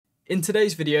In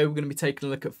today's video, we're going to be taking a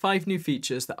look at 5 new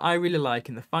features that I really like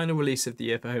in the final release of the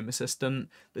year for Home Assistant,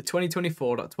 the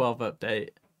 2024.12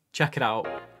 update. Check it out.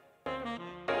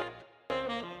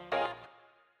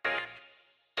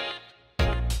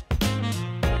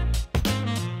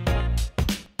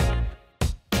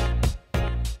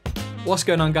 What's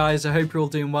going on, guys? I hope you're all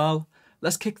doing well.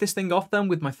 Let's kick this thing off then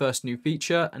with my first new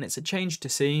feature, and it's a change to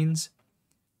scenes.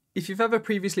 If you've ever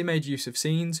previously made use of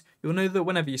scenes, you'll know that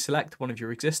whenever you select one of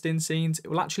your existing scenes, it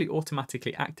will actually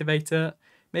automatically activate it.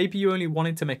 Maybe you only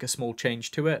wanted to make a small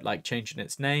change to it, like changing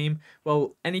its name.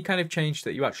 Well, any kind of change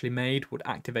that you actually made would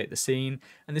activate the scene,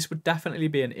 and this would definitely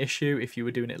be an issue if you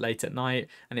were doing it late at night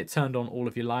and it turned on all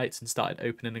of your lights and started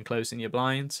opening and closing your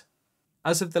blinds.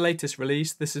 As of the latest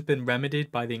release, this has been remedied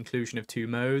by the inclusion of 2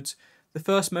 modes. The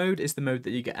first mode is the mode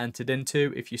that you get entered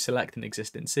into if you select an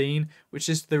existing scene, which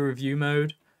is the review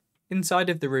mode. Inside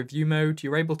of the review mode,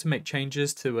 you're able to make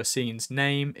changes to a scene's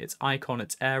name, its icon,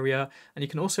 its area, and you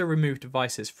can also remove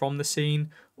devices from the scene,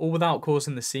 all without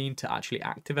causing the scene to actually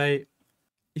activate.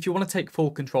 If you want to take full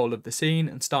control of the scene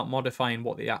and start modifying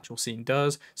what the actual scene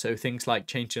does, so things like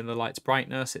changing the light's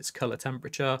brightness, its colour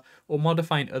temperature, or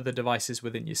modifying other devices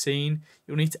within your scene,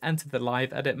 you'll need to enter the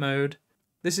live edit mode.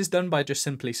 This is done by just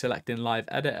simply selecting live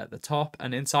edit at the top,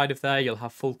 and inside of there you'll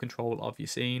have full control of your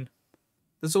scene.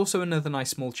 There's also another nice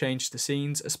small change to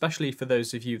scenes, especially for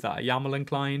those of you that are YAML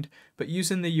inclined, but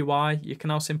using the UI, you can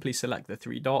now simply select the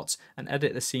 3 dots and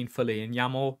edit the scene fully in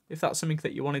YAML, if that's something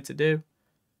that you wanted to do.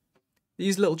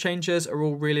 These little changes are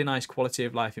all really nice quality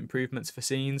of life improvements for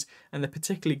scenes, and they're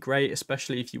particularly great,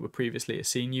 especially if you were previously a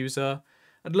scene user.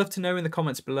 I'd love to know in the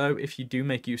comments below if you do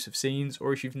make use of scenes,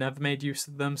 or if you've never made use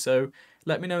of them, so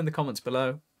let me know in the comments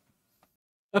below.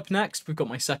 Up next, we've got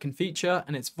my second feature,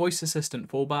 and it's Voice Assistant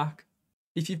Fallback.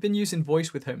 If you've been using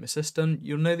voice with Home Assistant,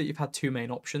 you'll know that you've had 2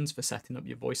 main options for setting up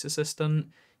your voice assistant.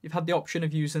 You've had the option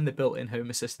of using the built-in Home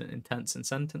Assistant intents and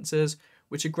sentences,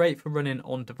 which are great for running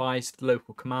on-device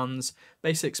local commands,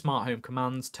 basic smart home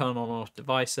commands, turn on or off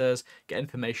devices, get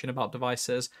information about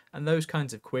devices, and those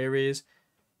kinds of queries.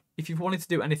 If you've wanted to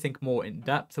do anything more in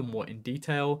depth and more in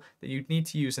detail, then you'd need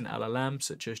to use an LLM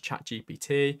such as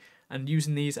ChatGPT, and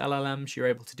using these LLMs you're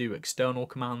able to do external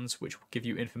commands which will give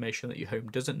you information that your home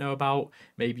doesn't know about.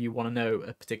 Maybe you want to know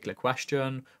a particular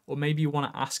question, or maybe you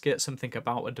want to ask it something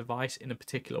about a device in a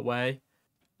particular way.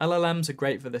 LLMs are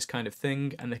great for this kind of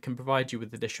thing, and they can provide you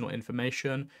with additional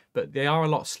information, but they are a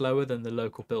lot slower than the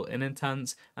local built-in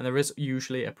intents, and there is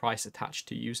usually a price attached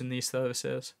to using these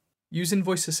services. Using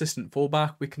Voice Assistant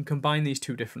Fallback, we can combine these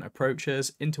 2 different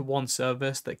approaches into one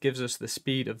service that gives us the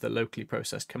speed of the locally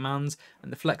processed commands and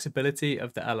the flexibility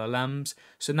of the LLMs.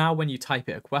 So now when you type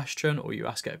it a question or you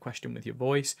ask it a question with your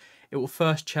voice, it will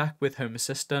first check with Home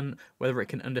Assistant whether it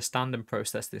can understand and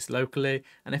process this locally,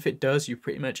 and if it does, you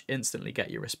pretty much instantly get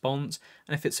your response.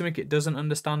 And if it's something it doesn't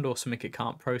understand or something it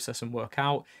can't process and work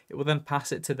out, it will then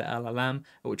pass it to the LLM,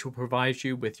 which will provide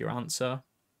you with your answer.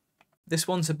 This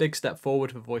one's a big step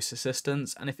forward for voice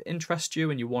assistants, and if it interests you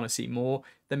and you want to see more,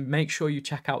 then make sure you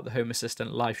check out the Home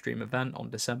Assistant livestream event on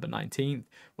December 19th,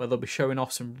 where they'll be showing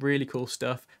off some really cool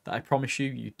stuff that I promise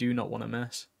you do not want to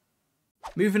miss.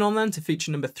 Moving on then to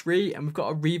feature number 3, and we've got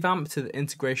a revamp to the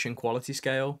integration quality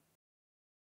scale.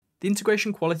 The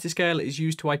integration quality scale is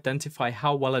used to identify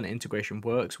how well an integration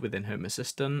works within Home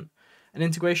Assistant. An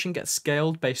integration gets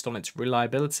scaled based on its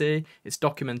reliability, its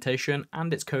documentation,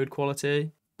 and its code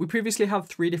quality. We previously had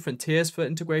 3 different tiers for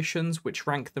integrations, which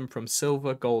rank them from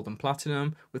silver, gold and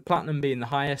platinum, with platinum being the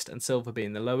highest and silver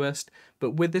being the lowest,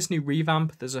 but with this new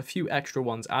revamp there's a few extra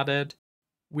ones added.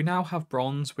 We now have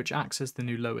bronze, which acts as the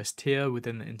new lowest tier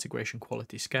within the integration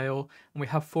quality scale, and we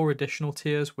have 4 additional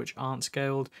tiers which aren't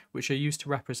scaled, which are used to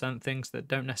represent things that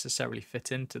don't necessarily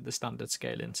fit into the standard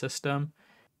scaling system.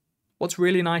 What's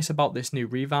really nice about this new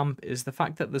revamp is the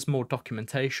fact that there's more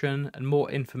documentation and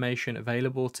more information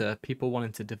available to people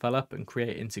wanting to develop and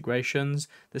create integrations.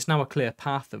 There's now a clear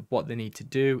path of what they need to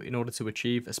do in order to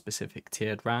achieve a specific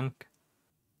tiered rank.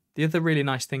 The other really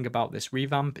nice thing about this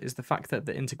revamp is the fact that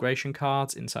the integration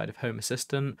cards inside of Home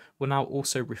Assistant will now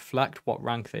also reflect what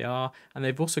rank they are, and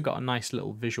they've also got a nice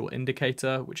little visual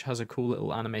indicator which has a cool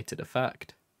little animated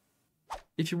effect.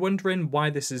 If you're wondering why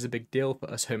this is a big deal for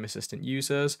us Home Assistant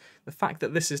users, the fact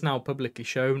that this is now publicly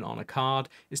shown on a card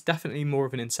is definitely more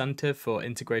of an incentive for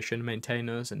integration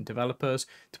maintainers and developers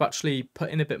to actually put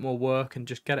in a bit more work and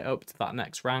just get it up to that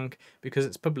next rank because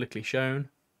it's publicly shown.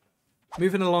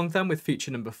 Moving along then with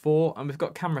feature number 4, and we've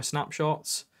got camera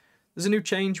snapshots. There's a new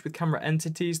change with camera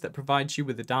entities that provides you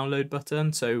with a download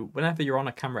button, so whenever you're on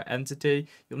a camera entity,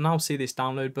 you'll now see this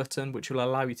download button, which will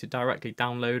allow you to directly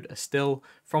download a still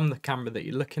from the camera that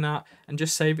you're looking at and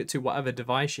just save it to whatever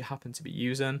device you happen to be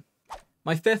using.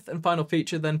 My fifth and final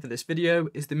feature then for this video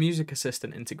is the Music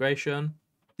Assistant integration.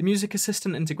 The Music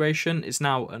Assistant integration is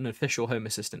now an official Home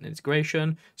Assistant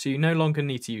integration, so you no longer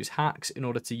need to use hacks in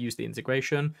order to use the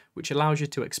integration, which allows you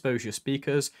to expose your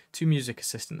speakers to Music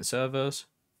Assistant servers.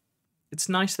 It's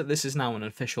nice that this is now an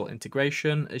official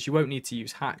integration, as you won't need to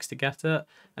use hacks to get it,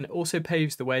 and it also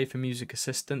paves the way for Music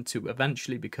Assistant to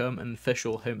eventually become an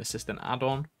official Home Assistant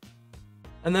add-on.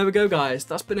 And there we go guys,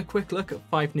 that's been a quick look at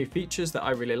 5 new features that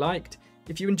I really liked.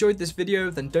 If you enjoyed this video,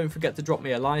 then don't forget to drop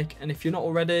me a like, and if you're not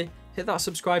already, hit that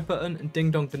subscribe button and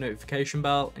ding dong the notification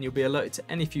bell, and you'll be alerted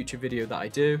to any future video that I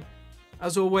do.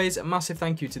 As always, a massive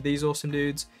thank you to these awesome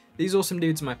dudes. These awesome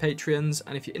dudes are my Patreons,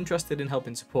 and if you're interested in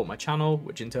helping support my channel,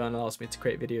 which in turn allows me to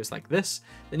create videos like this,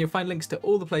 then you'll find links to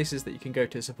all the places that you can go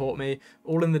to support me,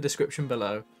 all in the description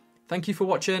below. Thank you for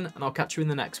watching, and I'll catch you in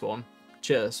the next one.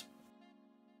 Cheers.